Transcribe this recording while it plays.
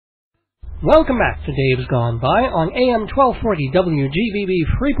Welcome back to Dave's Gone By on AM 1240 WGBB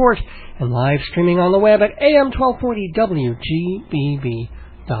Freeport and live streaming on the web at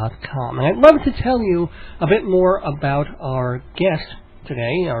AM1240WGBB.com. And I'd love to tell you a bit more about our guest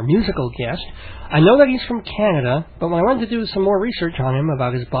today, our musical guest. I know that he's from Canada, but when I wanted to do some more research on him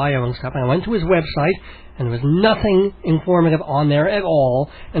about his bio and stuff, and I went to his website, and there was nothing informative on there at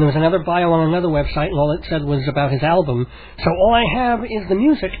all, and there was another bio on another website, and all it said was about his album. So all I have is the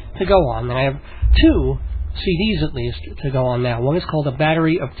music to go on, and I have 2 CDs at least to go on now. One is called A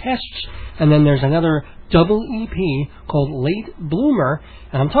Battery of Tests, and then there's another double EP called Late Bloomer,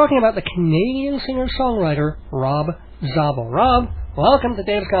 and I'm talking about the Canadian singer-songwriter Rob Szabo. Rob, welcome to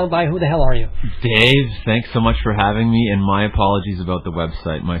Dave's Gone By. Who the hell are you? Dave, thanks so much for having me, and my apologies about the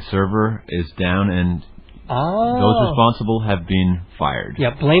website. My server is down, and those responsible have been fired.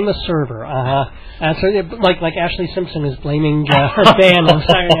 Yeah, blame the server. So, like Ashley Simpson is blaming her band on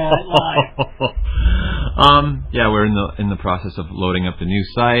Saturday Night Live. Yeah, we're in the process of loading up the new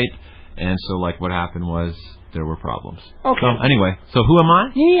site, and so what happened was there were problems. Okay. So anyway, so who am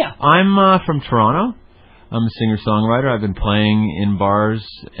I? Yeah. I'm from Toronto. I'm a singer-songwriter. I've been playing in bars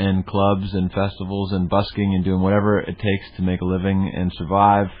and clubs and festivals and busking and doing whatever it takes to make a living and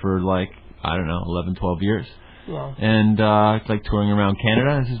survive for 11, 12 years. Wow. And it's like touring around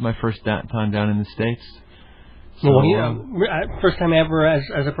Canada. This is my first time down in the States. So, first time ever as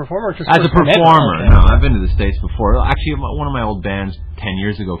a performer? Just as a performer. Okay. No, I've been to the States before. Actually, one of my old bands 10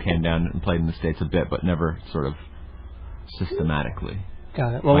 years ago came down and played in the States a bit, but never sort of systematically.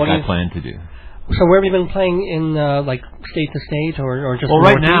 Got it. Well, I plan to do. So where have you been playing in, state to state or just? Well,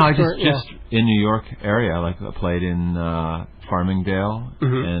 right now I just in New York area. I played in Farmingdale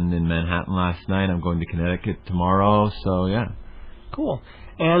and in Manhattan last night. I'm going to Connecticut tomorrow. So yeah. Cool.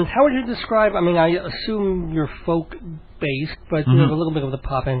 And how would you describe? I mean, I assume you're folk based, but you have a little bit of the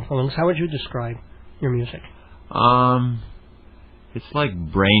pop influence. How would you describe your music? It's like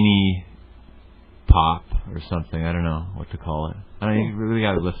brainy pop or something. I don't know what to call it. You really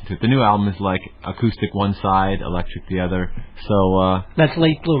got to listen to it. The new album is like acoustic one side, electric the other. So that's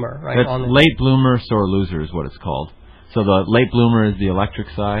Late Bloomer, right? That's Late Bloomer, Sore Loser is what it's called. So the Late Bloomer is the electric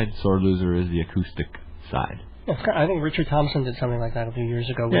side, Sore Loser is the acoustic side. Yeah, I think Richard Thompson did something like that a few years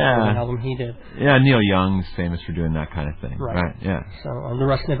ago with an album he did. Yeah, Neil Young's famous for doing that kind of thing. Right. Yeah. So the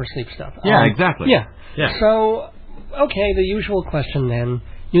Rust Never Sleep stuff. Yeah, exactly. Yeah. So, okay, the usual question then.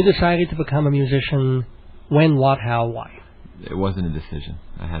 You decided to become a musician when, what, how, why? It wasn't a decision.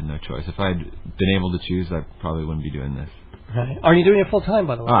 I had no choice. If I'd been able to choose, I probably wouldn't be doing this. Right. Are you doing it full time,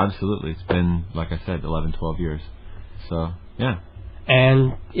 by the way? Oh, absolutely. It's been, like I said, 11, 12 years. So, yeah.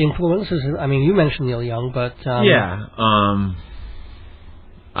 And influences, I mean, you mentioned Neil Young, but... Yeah.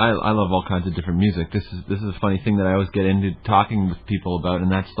 I love all kinds of different music. This is a funny thing that I always get into talking with people about,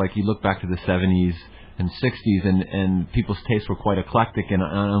 and that's you look back to the 70s and 60s, and people's tastes were quite eclectic. And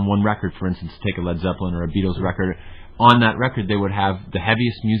on one record, for instance, take a Led Zeppelin or a Beatles record, on that record they would have the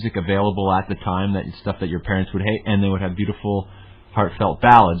heaviest music available at the time, that stuff that your parents would hate, and they would have beautiful, heartfelt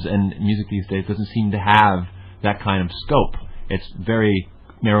ballads. And music these days doesn't seem to have that kind of scope. It's very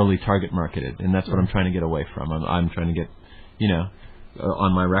narrowly target marketed, and that's what I'm trying to get away from. I'm trying to get,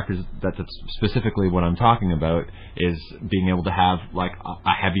 on my records, that's specifically what I'm talking about, is being able to have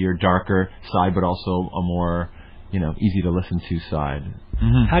a heavier, darker side, but also a more, easy to listen to side.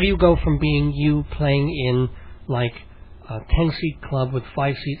 Mm-hmm. How do you go from being you playing in a 10-seat club with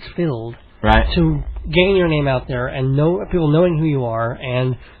 5 seats filled, right, to getting your name out there and people knowing who you are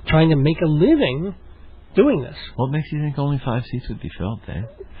and trying to make a living doing this? What makes you think only 5 seats would be filled, Dave?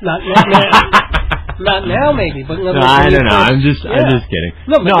 Not now, maybe. But no, I don't know. I'm just kidding.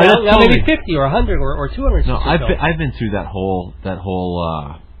 No, now maybe 50 or 100 or 200 seats. No, I've been through that whole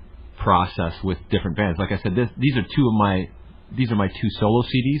process with different bands. Like I said, these are my 2 solo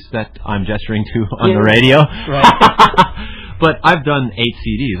CDs that I'm gesturing to on the radio. Right. But I've done 8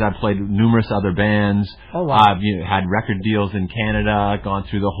 CDs. I've played numerous other bands. Oh, wow. I've had record deals in Canada, gone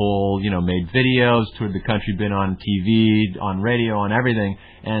through the whole, made videos, toured the country, been on TV, on radio, on everything.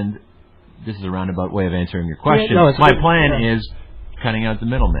 And this is a roundabout way of answering your question. Yeah, my plan is cutting out the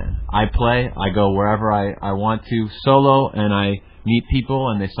middleman. I play, I go wherever I want to solo, and I meet people,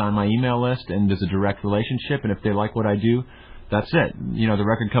 and they sign my email list, and there's a direct relationship. And if they like what I do, that's it. The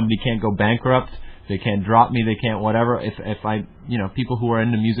record company can't go bankrupt. They can't drop me. They can't whatever. If I, people who are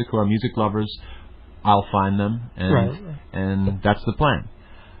into music, who are music lovers, I'll find them, and that's the plan.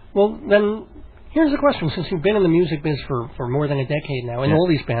 Well, then, here's the question. Since you've been in the music biz for more than a decade now, in all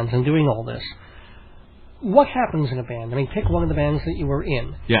these bands and doing all this, what happens in a band? I mean, pick one of the bands that you were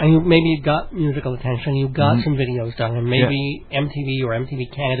in. Yeah. And maybe you got musical attention, you got some videos done, and maybe MTV or MTV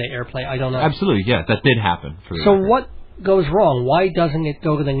Canada airplay, I don't know. Absolutely, yeah, that did happen. So what goes wrong? Why doesn't it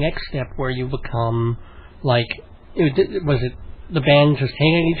go to the next step where you become, like, was it the band just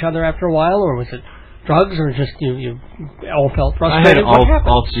hated each other after a while, or was it drugs, or just you all felt frustrated? I had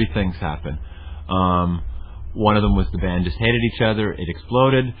all three things happen. One of them was the band just hated each other, it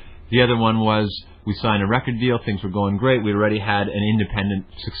exploded. The other one was we signed a record deal, things were going great. We already had an independent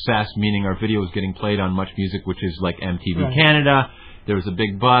success, meaning our video was getting played on Much Music, which is like MTV Canada. There was a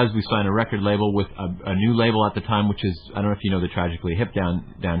big buzz. We signed a record label with a new label at the time, which is, I don't know if you know the Tragically Hip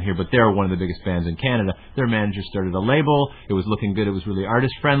down here, but they're one of the biggest bands in Canada. Their manager started a label. It was looking good. It was really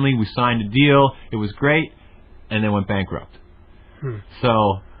artist-friendly. We signed a deal. It was great, and they went bankrupt.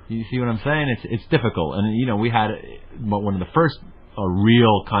 So you see what I'm saying? It's difficult. And, you know, we had one of the first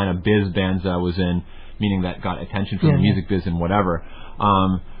real kind of biz bands that I was in, meaning that got attention from the music biz and whatever.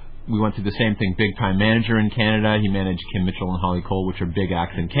 We went through the same thing. Big time manager in Canada. He managed Kim Mitchell and Holly Cole, which are big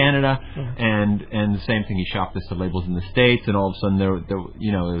acts in Canada, and the same thing. He shopped us to labels in the States, and all of a sudden there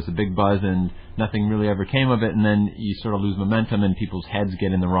was a big buzz, and nothing really ever came of it. And then you sort of lose momentum, and people's heads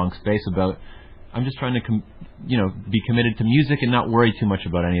get in the wrong space about. I'm just trying to, be committed to music and not worry too much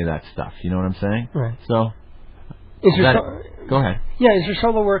about any of that stuff. You know what I'm saying? Right. So. Go ahead. Yeah, is your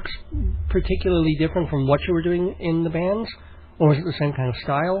solo work particularly different from what you were doing in the bands? Or is it the same kind of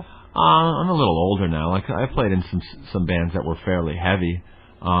style? I'm a little older now. Like I played in some bands that were fairly heavy.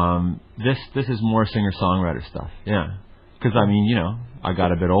 This is more singer-songwriter stuff. Yeah, because I mean, I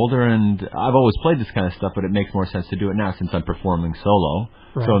got a bit older, and I've always played this kind of stuff, but it makes more sense to do it now since I'm performing solo.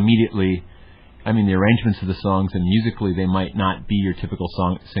 Right. So immediately, I mean, the arrangements of the songs and musically they might not be your typical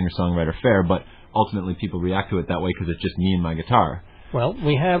singer-songwriter fare, but ultimately people react to it that way because it's just me and my guitar. Well,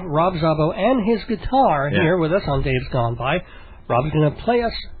 we have Rob Szabo and his guitar here with us on Dave's Gone By. Rob's going to play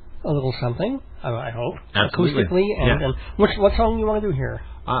us a little something, I hope, absolutely. Acoustically. And what song do you want to do here?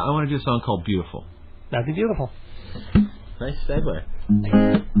 I want to do a song called Beautiful. That'd be beautiful. Nice segue.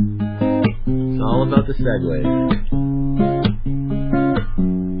 It's all about the segue.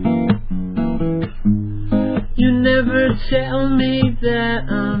 You never tell me that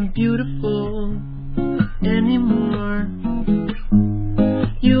I'm beautiful anymore.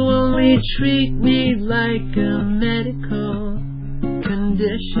 You only treat me like a medical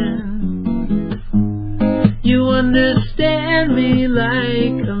condition. You understand me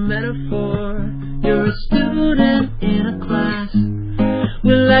like a metaphor. You're a student in a class.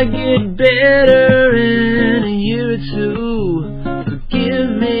 Will I get better in a year or two? Forgive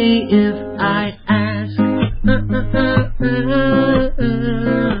me if I ask.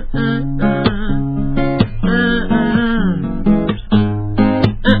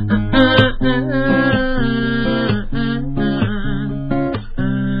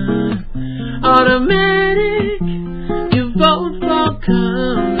 Automatic, you vote for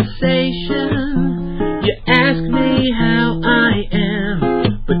conversation. You ask me how I am,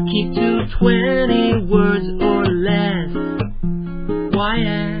 but keep to 20 words or less. Why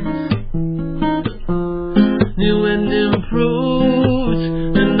ask? New and improved,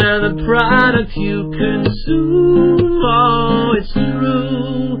 another product you consume. Oh, it's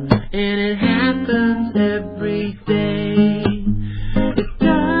true, and it happens every day.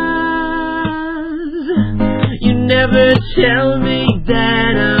 Never tell me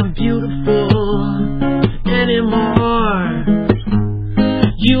that I'm beautiful anymore.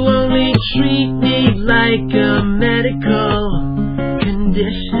 You only treat me like a medical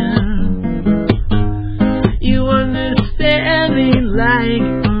condition. You understand me like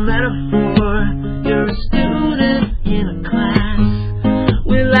a metaphor. You're a student in a class.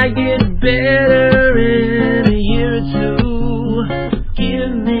 Will I get better in a year or two?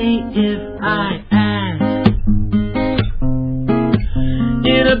 Give me if I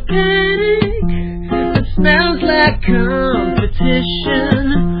in a panic that smells like competition.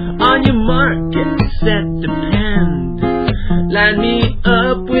 On your mark, get set, depend. Line me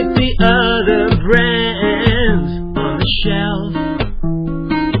up with the other brands on the shelf.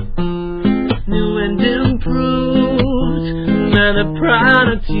 New and improved, another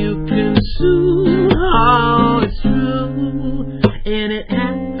product you consume. Oh, it's true, and it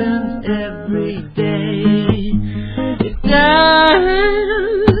happens every day. It does.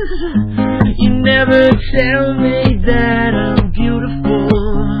 You never tell me that I'm beautiful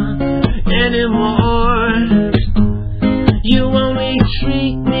anymore. You only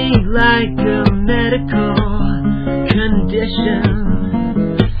treat me like a medical condition.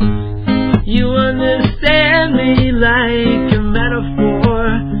 You understand me like a metaphor.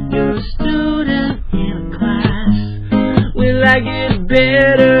 You're a student in a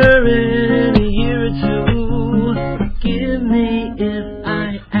better in a year or two. Forgive me if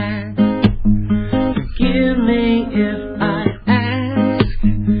I ask. Forgive me if I ask.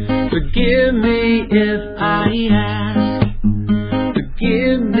 Forgive me if I ask.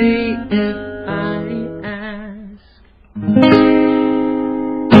 Forgive me if I ask.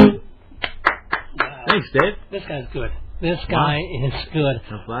 Thanks, Dave. This guy's good. This guy is good.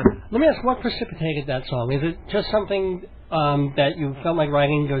 I'm glad. Let me ask, what precipitated that song? Is it just something that you felt like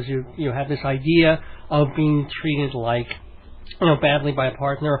writing because you had this idea of being treated like, badly by a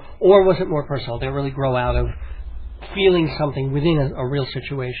partner, or was it more personal? Did it really grow out of feeling something within a real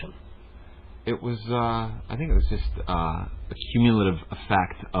situation? It was, I think it was just a cumulative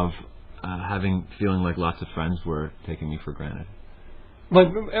effect of feeling like lots of friends were taking me for granted. But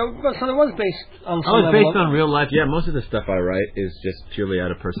so it was based on some Oh, it's level based on real life. Yeah, most of the stuff I write is just purely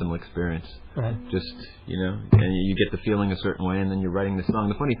out of personal experience. Right. Just, and you get the feeling a certain way, and then you're writing the song.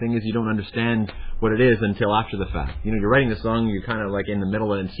 The funny thing is you don't understand what it is until after the fact. You're writing the song, you're kind of like in the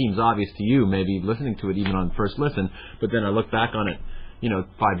middle, and it seems obvious to you, maybe listening to it even on first listen, but then I look back on it,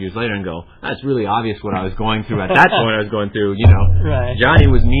 5 years later and go, that's really obvious what I was going through at that point. I was going through, Right. Johnny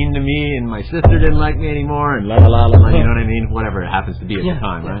was mean to me, and my sister didn't like me anymore, and la la la la, you know what I mean? Whatever it happens to be at the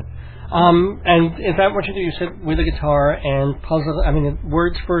time, right? And is that what you do? You sit with a guitar and puzzle,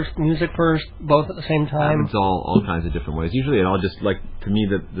 words first, music first, both at the same time? It's all kinds of different ways. Usually it all just, to me,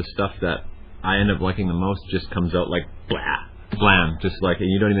 the stuff that I end up liking the most just comes out like blah, blam, just and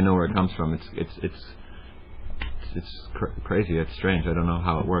you don't even know where it comes from. It's crazy. It's strange. I don't know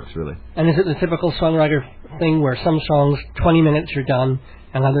how it works, really. And is it the typical songwriter thing where some songs, 20 minutes you're done,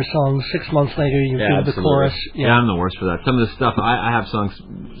 and other songs, 6 months later you do the chorus? Yeah, I'm the worst for that. Some of the stuff, I have songs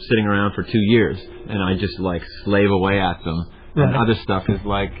sitting around for 2 years, and I just, slave away at them. Right. And other stuff is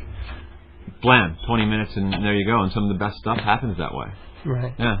blam, 20 minutes, and there you go. And some of the best stuff happens that way.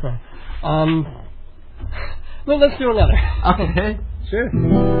 Right. Yeah. Right. Well, let's do another. Okay. Sure.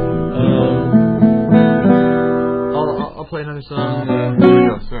 I'll play another song. Here we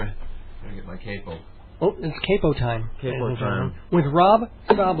go. Sorry. I'm going to get my capo. Oh, it's capo time. Capo time. With Rob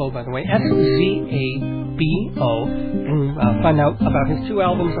Szabo, by the way. Szabo. You can find out about his 2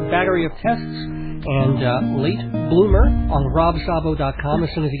 albums, A Battery of Tests and Late Bloomer, on robszabo.com as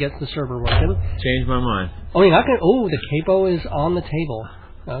soon as he gets the server working. Changed my mind. Oh, you're not going to... Oh, the capo is on the table.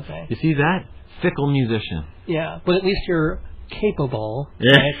 Okay. You see that? Fickle musician. Yeah, but at least you're capable.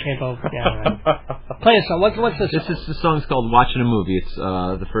 Yeah. Right? Capo. Yeah, right. Play a song. What's this? The song's called Watching a Movie. It's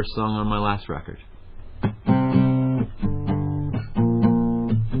the first song on my last record.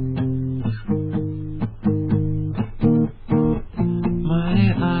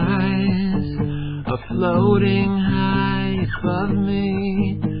 My eyes are floating high above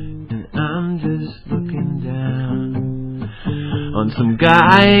me, and I'm just looking down on some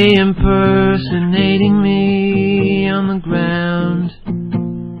guy impersonating me on the ground.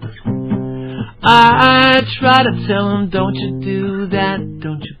 I try to tell him, don't you do that,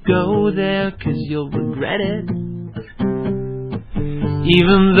 don't you go there, 'cause you'll regret it.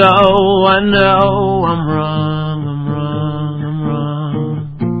 Even though I know I'm wrong, I'm wrong, I'm wrong.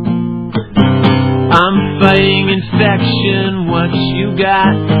 I'm fighting infection, what you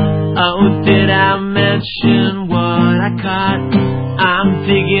got? Oh, did I mention what I caught? I'm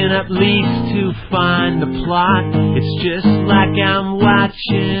digging up leads to find the plot. It's just like I'm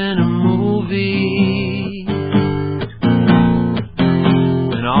watching a movie,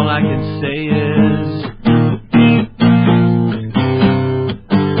 and all I can say is,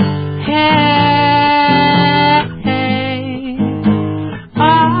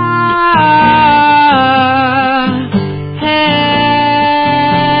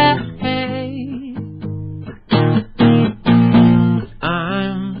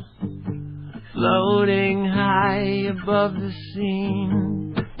 above the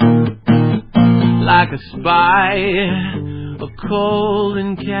scene, like a spy, a cold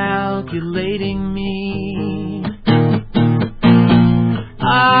and calculating me.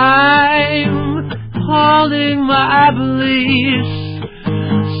 I'm holding my beliefs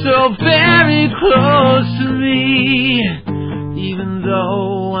so very close to me, even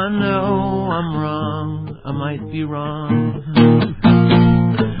though I know I'm wrong, I might be wrong.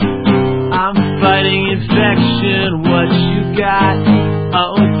 I'm fighting infection, what you got?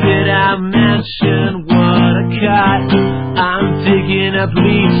 Oh, did I mention what I got? I'm digging up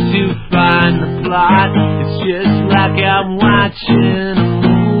leads to find the plot. It's just like I'm watching a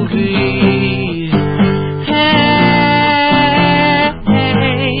movie. Hey, hey,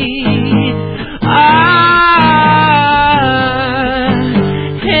 hey, hey.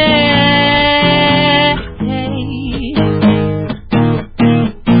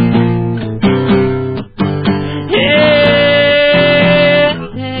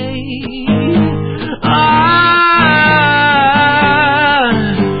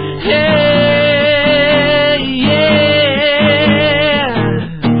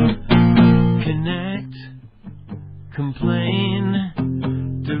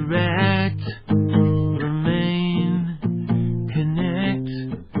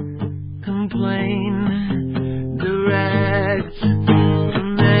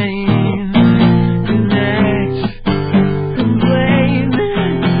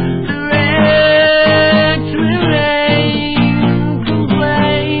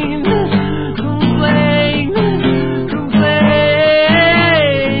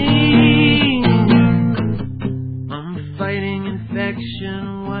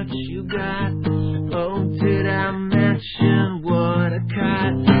 on what you got. Oh, did I mention what I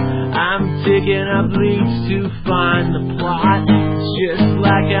got? I'm taking up leads to find the plot. It's just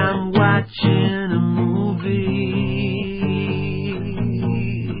like I'm watching a movie.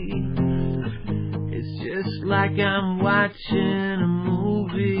 It's just like I'm watching a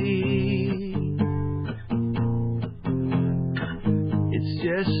movie. It's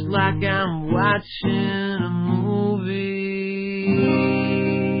just like I'm watching a movie.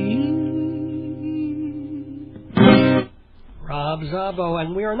 Rob Szabo,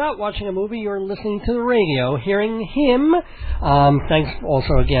 and we are not watching a movie, you're listening to the radio, hearing him. Thanks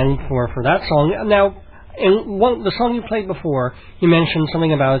also again for that song. Now, in the song you played before, you mentioned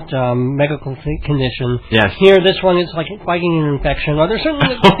something about medical condition. Yes. Here, this one is like fighting an infection. Are there certain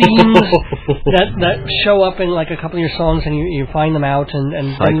themes that show up in like a couple of your songs, and you find them out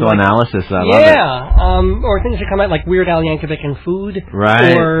and psychoanalysis? Like, I love it. Yeah, or things that come out like Weird Al Yankovic and food.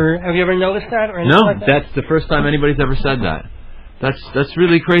 Right. Or have you ever noticed that? Or No, like that? That's the first time anybody's ever said that. That's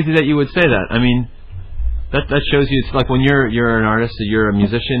really crazy that you would say that. I mean, that shows you it's like when you're an artist, you're a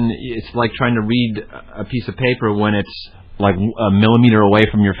musician. It's like trying to read a piece of paper when it's like a millimeter away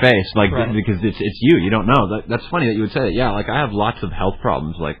from your face, like right. Because it's you don't know. That's funny that you would say that. Yeah, like I have lots of health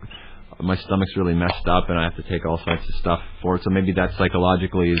problems. Like my stomach's really messed up, and I have to take all sorts of stuff for it. So maybe that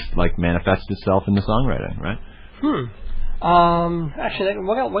psychologically is like manifests itself in the songwriting, right? Actually,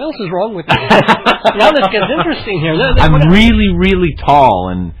 what else is wrong with you? Now this gets interesting here. I'm really tall,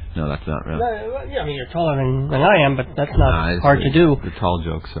 and no, that's not really. Yeah, I mean, you're taller than I am, but that's not hard to do. The tall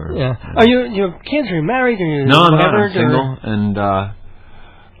jokes are. Yeah. Are you have kids? Are you married? Are you no, I'm single, and I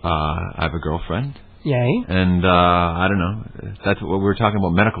have a girlfriend. Yay. And I don't know. That's what we were talking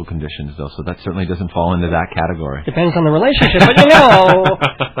about, medical conditions, though. So that certainly doesn't fall into that category. Depends on the relationship, but you know.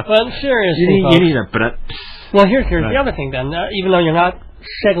 But seriously, you need a. Well, here's the other thing then. Even though you're not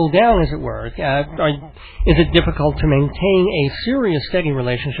settled down, as it were, is it difficult to maintain a serious, steady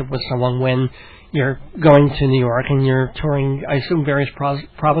relationship with someone when you're going to New York and you're touring, I assume, various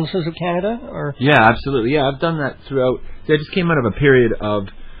provinces of Canada? Or yeah, absolutely. Yeah, I've done that throughout. See, I just came out of a period of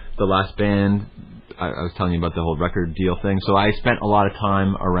the last band. I was telling you about the whole record deal thing. So I spent a lot of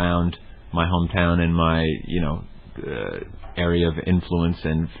time around my hometown and my, area of influence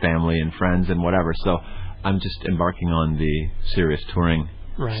and family and friends and whatever. So I'm just embarking on the serious touring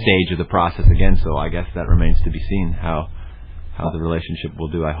stage of the process again. So I guess that remains to be seen how the relationship will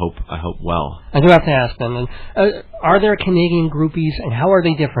do. I hope well. I do have to ask then, are there Canadian groupies, and how are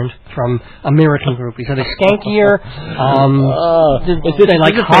they different from American groupies? Are they skankier? Is it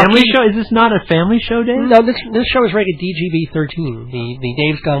like a family show? Is this not a family show, Dave? No, this show is rated DGB-13, the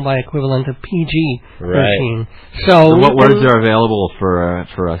Dave's Gone By equivalent of PG-13. Right. So what words are available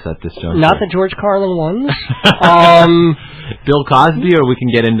for us at this juncture? Not the George Carlin ones. Bill Cosby, or we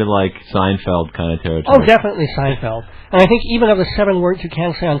can get into like Seinfeld kind of territory? Oh, definitely Seinfeld. And I think even of the 7 words you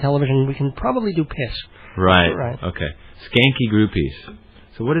can't say on television, we can probably do piss. Right. Okay. Skanky groupies.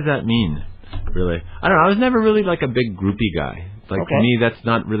 So what does that mean, really? I don't know. I was never really like a big groupie guy. Like to me, that's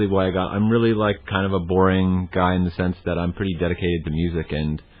not really why I got. I'm really like kind of a boring guy in the sense that I'm pretty dedicated to music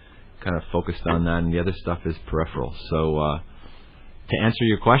and kind of focused on that, and the other stuff is peripheral. So to answer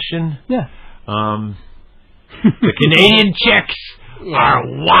your question, the Canadian chicks are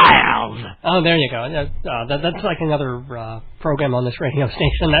wild. Oh, there you go. That's like another program on this radio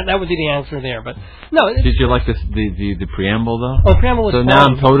station. That would be the answer there. But no. Did you like the preamble though? Oh, preamble was so fun. Now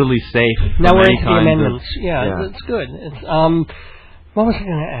I'm totally safe. Now we're into the amendments. It's good. It's what was I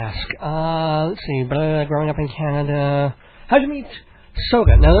going to ask? Let's see. Growing up in Canada, how did you meet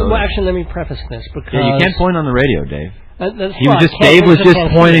Soda? Now, actually, let me preface this because you can't point on the radio, Dave. Dave was just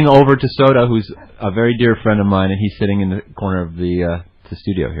pointing over to Soda, who's a very dear friend of mine, and he's sitting in the corner of the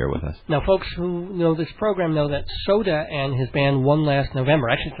studio here with us. Now, folks who know this program know that Soda and his band One Last November,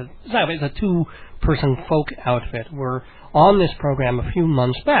 actually it's a 2-person folk outfit, were on this program a few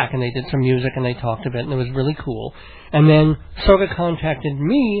months back, and they did some music and they talked a bit, and it was really cool. And then Soda contacted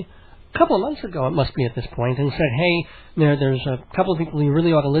me a couple of months ago, it must be at this point, and said, hey, there's a couple of people you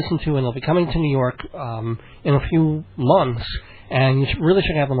really ought to listen to, and they'll be coming to New York in a few months, and you really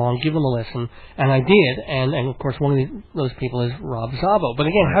should have them on, give them a listen. And I did, and of course one of those people is Rob Szabo. But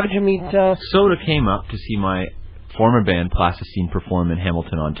again, how did you meet... Soda came up to see my former band, Plasticine, perform in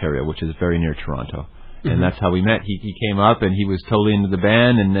Hamilton, Ontario, which is very near Toronto. And that's how we met. He came up, and he was totally into the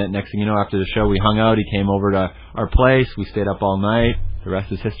band, and then next thing you know, after the show, we hung out. He came over to our place. We stayed up all night. The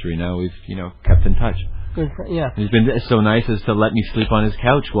rest is history. Now we've, kept in touch. Yeah. He's been so nice as to let me sleep on his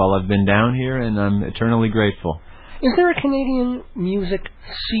couch while I've been down here, and I'm eternally grateful. Is there a Canadian music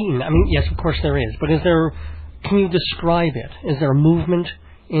scene? I mean, yes, of course there is, but can you describe it? Is there a movement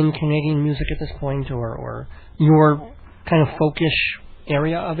in Canadian music at this point, or your kind of folkish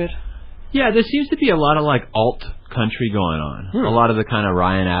area of it? Yeah, there seems to be a lot of like alt country going on. A lot of the kind of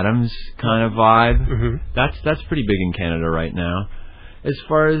Ryan Adams kind of vibe. Mm-hmm. That's pretty big in Canada right now. As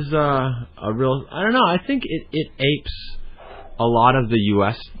far as a real, I don't know. I think it apes a lot of the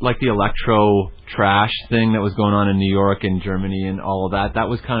U.S., like the electro trash thing that was going on in New York and Germany and all of that. That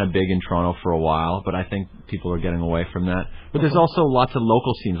was kind of big in Toronto for a while, but I think people are getting away from that. But there's also lots of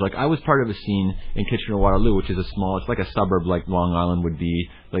local scenes. Like I was part of a scene in Kitchener-Waterloo, which is it's like a suburb like Long Island would be,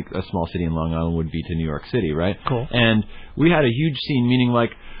 like a small city in Long Island would be to New York City, right? Cool. And we had a huge scene, meaning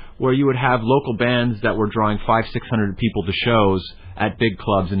like where you would have local bands that were drawing 500-600 people to shows at big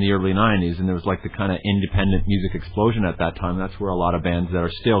clubs in the early 90s, and there was like the kind of independent music explosion at that time. That's where a lot of bands that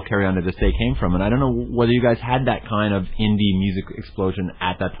are still carry on to this day came from. And I don't know whether you guys had that kind of indie music explosion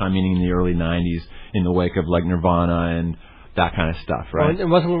at that time, meaning in the early 90s, in the wake of like Nirvana and that kind of stuff, right? Well, it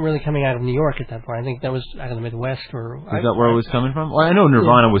wasn't really coming out of New York at that point. I think that was out of the Midwest. Is that where it was coming from? Well, I know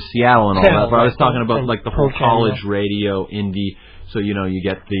Nirvana was Seattle and all that, but I was talking about like the whole college radio indie. So, you know, you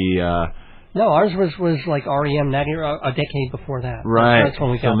get the... No, ours was like REM a decade before that. Right. That's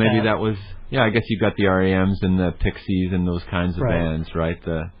when we got so maybe that. that was... Yeah, I guess you got the REMs and the Pixies and those kinds of bands, right?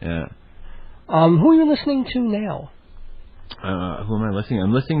 Yeah. Who are you listening to now? Who am I listening?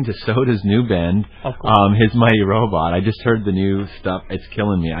 I'm listening to Soda's new band, of course. His Mighty Robot. I just heard the new stuff. It's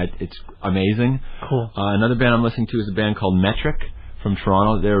killing me. It's amazing. Cool. Another band I'm listening to is a band called Metric from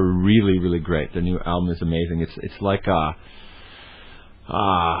Toronto. They're really, really great. Their new album is amazing. It's like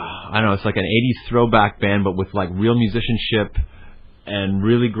I don't know, it's like an 80s throwback band, but with like real musicianship and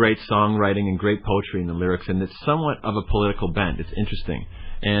really great songwriting and great poetry in the lyrics, and it's somewhat of a political bent. It's interesting.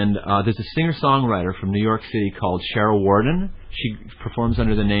 And there's a singer-songwriter from New York City called Cheryl Warden. She performs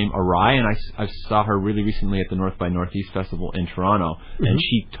under the name Arai, and I saw her really recently at the North by Northeast Festival in Toronto, and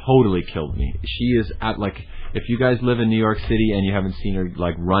she totally killed me. She is at like, if you guys live in New York City and you haven't seen her,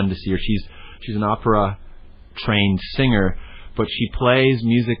 like run to see her. She's an opera-trained singer, but she plays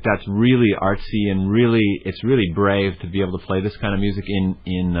music that's really artsy and it's really brave to be able to play this kind of music in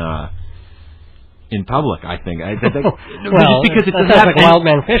public, I think. Well, because it doesn't have have like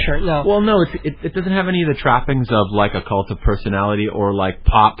Wildman Fisher. No. Well, no, it doesn't have any of the trappings of like a cult of personality or like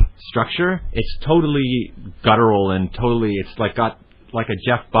pop structure. It's totally guttural and it's like got like a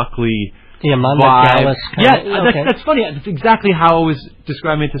Jeff Buckley the Amanda vibe. Gallus That's funny. That's exactly how I was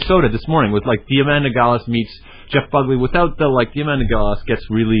describing it to Soda this morning, with like the Amanda Gallus meets Jeff Buckley without the like the Amanda Gallus gets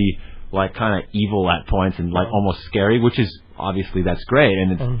really like kind of evil at points and like almost scary, which is obviously that's great.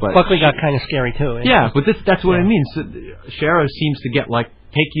 And but Buckley got kind of scary too. Yeah, but that's what it means. So, Shara seems to get like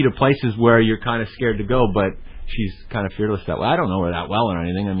take you to places where you're kind of scared to go, but she's kind of fearless that way. I don't know her that well or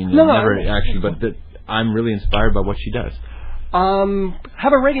anything. I mean, never actually, but I'm really inspired by what she does.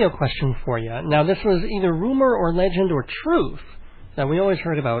 Have a radio question for you. Now, this was either rumor or legend or truth that we always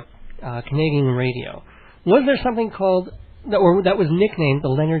heard about Canadian radio. Was there something called, that was nicknamed the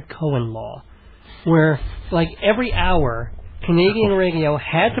Leonard Cohen Law, where, like, every hour, Canadian radio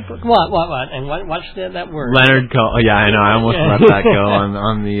had to put, what, and watch that word. Leonard Cohen, oh, yeah, I know, I almost let that go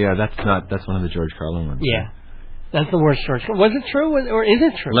on the, that's one of the George Carlin ones. Yeah. That's the worst George. Was it true, or is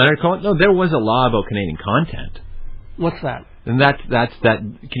it true? Leonard Cohen, no, there was a law about Canadian content. What's that? And that's that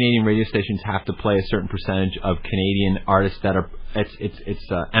Canadian radio stations have to play a certain percentage of Canadian artists that are it's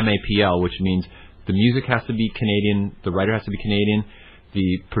MAPL, which means the music has to be Canadian, the writer has to be Canadian,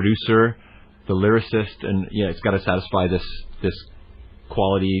 the producer, the lyricist, and it's got to satisfy this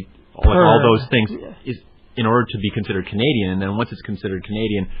quality, all those things is in order to be considered Canadian. And then once it's considered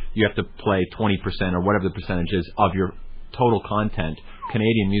Canadian, you have to play 20% or whatever the percentage is of your total content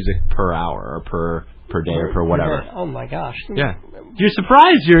Canadian music per hour or per day or per whatever. Oh my gosh! Yeah, you're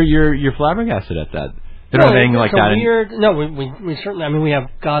surprised. You're flabbergasted at that. They don't have anything like that. Weird. No, we certainly. I mean, we have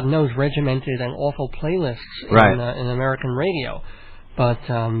God knows regimented and awful playlists in American radio, but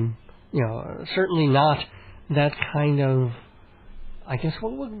certainly not that kind of. I guess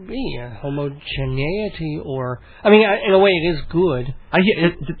what would it be a homogeneity or? I mean, in a way, it is good.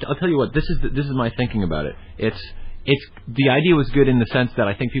 I'll tell you what. This is my thinking about it. It's the idea was good in the sense that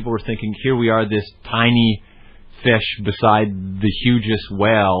I think people were thinking, here we are, this tiny fish beside the hugest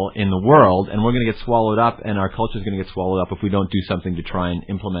whale in the world, and we're going to get swallowed up, and our culture is going to get swallowed up if we don't do something to try and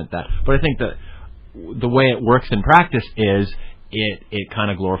implement that. But I think that the way it works in practice is it kind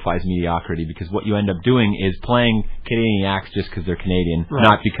of glorifies mediocrity, because what you end up doing is playing Canadian acts just because they're Canadian,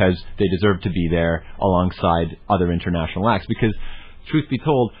 not because they deserve to be there alongside other international acts. Because, truth be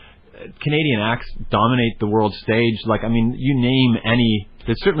told, Canadian acts dominate the world stage. Like, I mean, you name any.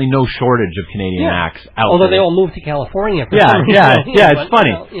 There's certainly no shortage of Canadian acts out Although there. they all moved to California. For It's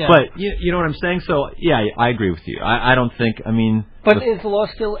funny. Yeah. But you know what I'm saying? So, yeah, I agree with you. I don't think, I mean... But is the law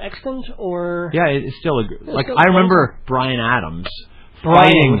still extant, or... Yeah, it's still... I remember Bryan Adams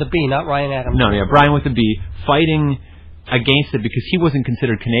Brian fighting... with a B, not Ryan Adams. No, yeah, Brian with a B, fighting against it because he wasn't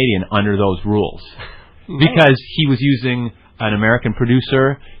considered Canadian under those rules. Because he was using an American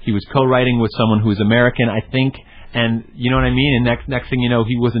producer, he was co-writing with someone who was American, I think... And you know what I mean? And next thing you know,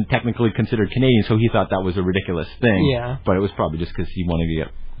 he wasn't technically considered Canadian, so he thought that was a ridiculous thing. Yeah. But it was probably just because he wanted to get,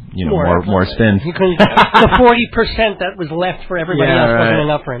 more spins. He couldn't, the 40% that was left for everybody else wasn't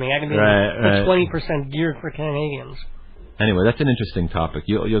enough for him. He had to be the 20% geared for Canadians. Anyway, that's an interesting topic.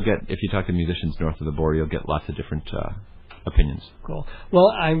 You'll get, if you talk to musicians north of the border, you'll get lots of different opinions. Cool.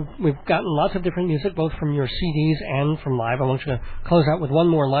 Well, we've gotten lots of different music, both from your CDs and from live. I want you to close out with one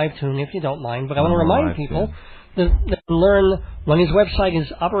more live tune, if you don't mind. But I want to remind people... They can learn when his website is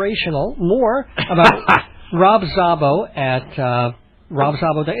operational more about Rob Szabo at Rob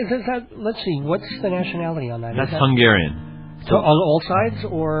Szabo. Is that, let's see, what's the nationality on that? That's Hungarian. So on all sides,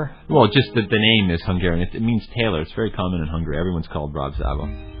 or? Well, just the name is Hungarian. It means tailor. It's very common in Hungary. Everyone's called Rob Szabo.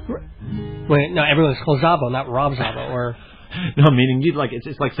 Wait, no, everyone's called Szabo, not Rob Szabo, or? No, meaning you'd like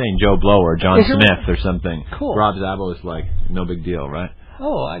it's like saying Joe Blow or John Smith or something. Cool. Rob Szabo is like no big deal, right?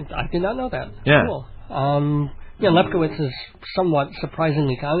 Oh, I did not know that. Yeah. Cool. Yeah, Lefkowitz is somewhat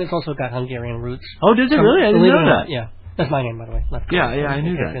surprisingly common. It's also got Hungarian roots. Oh, does it really? I didn't know that. Yeah, that's my name, by the way. Lefkowitz. Yeah, I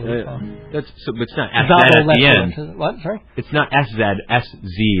knew that. But it's not SZ at the end. What? Sorry? It's not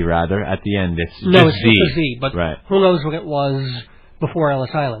SZ rather at the end. It's no, just it's Z. just a Z. But who knows what it was before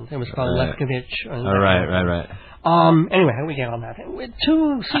Ellis Island? It was called Lefkowitz. Right. Anyway, how do we get on that? With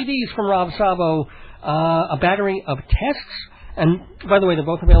 2 CDs from Rob Szabo, a battery of tests. And, by the way, they're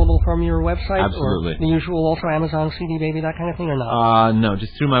both available from your website? Absolutely. Or the usual, also Amazon, CD Baby, that kind of thing, or not? No,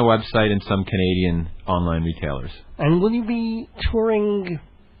 just through my website and some Canadian online retailers. And will you be touring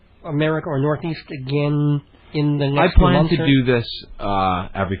America or Northeast again in the next few months? I plan to do this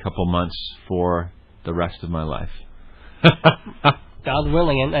every couple months for the rest of my life. God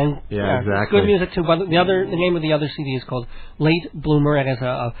willing. And exactly. Good music, too. But the name of the other CD is called Late Bloomer. It has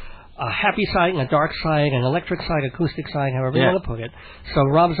a happy side and a dark side, an electric side, acoustic side, however you want to put it. So,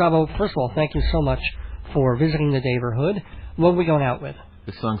 Rob Szabo, first of all, thank you so much for visiting the Daverhood. What are we going out with?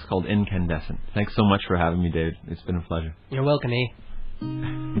 This song's called Incandescent. Thanks so much for having me, Dave. It's been a pleasure. You're welcome, E.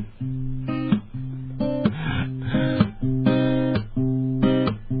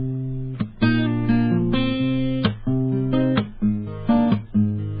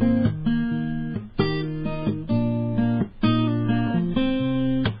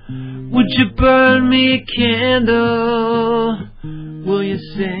 Would you burn me a candle? Will you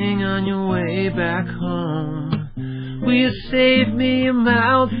sing on your way back home? Will you save me a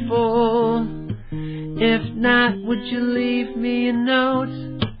mouthful? If not, would you leave me a note?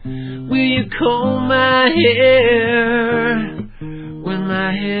 Will you comb my hair when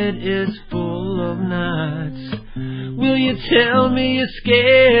my head is full of knots? Will you tell me you're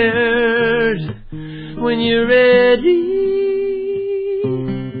scared when you're ready?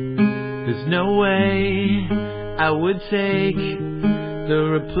 There's no way I would take the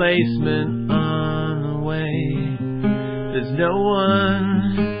replacement on the way. There's no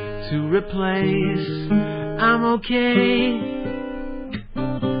one to replace. I'm okay.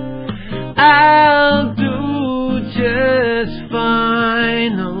 I'll do just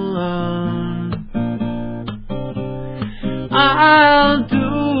fine alone. I'll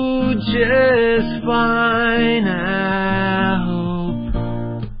do just fine, I hope.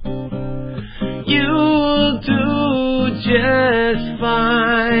 You'll do just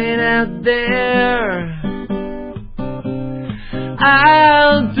fine out there.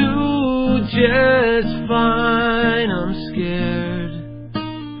 I'll do just fine, I'm scared.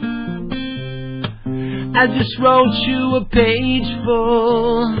 I just wrote you a page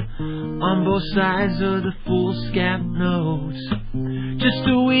full on both sides of the foolscap note. Just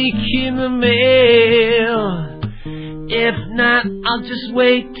a week in the mail. If not, I'll just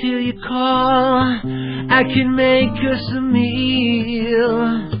wait till you call. I can make us a meal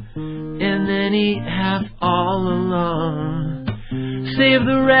and then eat half all alone. Save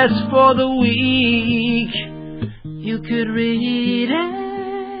the rest for the week. You could read it.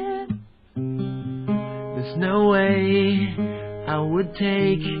 There's no way I would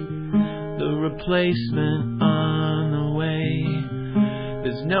take the replacement on the way.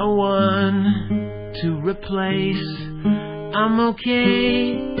 There's no one to replace. I'm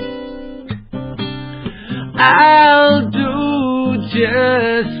okay. I'll do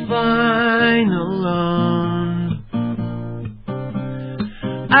just fine alone.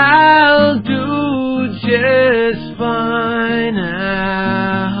 I'll do just fine,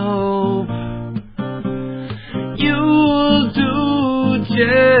 I hope. You'll do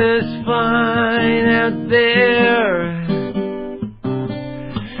just fine out there.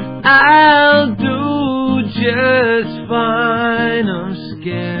 I'll do just fine, I'm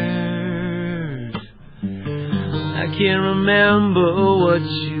scared. I can't remember what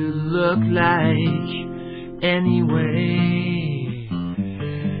you look like anyway.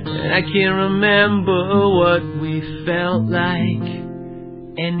 And I can't remember what we felt like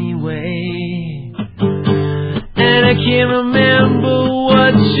anyway. And I can't remember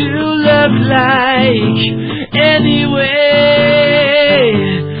what you look like anyway.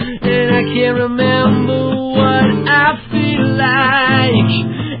 And I can't remember what I feel like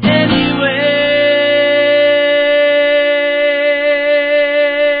anyway.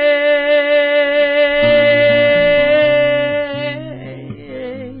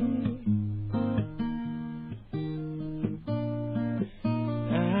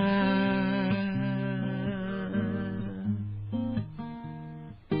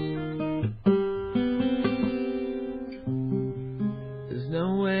 There's no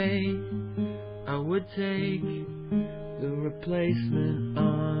way I would take the replacement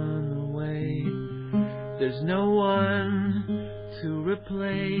on the way. There's no one to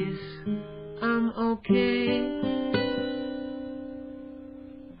replace. I'm okay.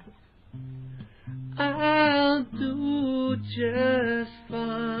 I'll do just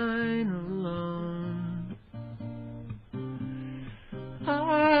fine alone.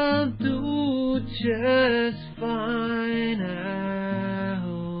 I'll do just fine, I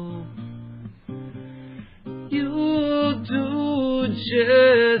hope. You'll do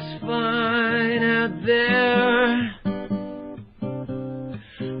just fine out there.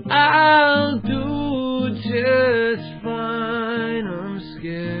 I'll do just fine, I'm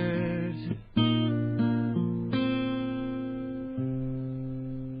scared.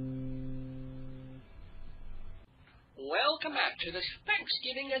 Welcome back to this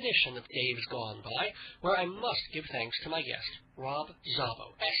Thanksgiving edition of Dave's Gone By, where I must give thanks to my guest, Rob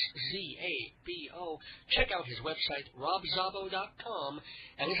Szabo, S-Z-A-B-O. Check out his website, robszabo.com,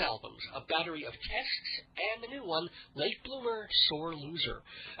 and his albums, A Battery of Tests, and the new one, Late Bloomer, Sore Loser.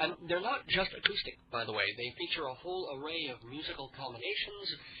 And they're not just acoustic, by the way. They feature a whole array of musical combinations,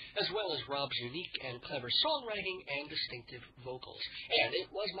 as well as Rob's unique and clever songwriting and distinctive vocals. And it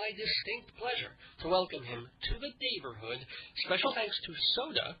was my distinct pleasure to welcome him to the Daverhood. Special thanks to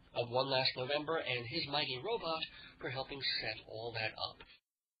Soda of One Last November and his Mighty Robot for helping set all that up.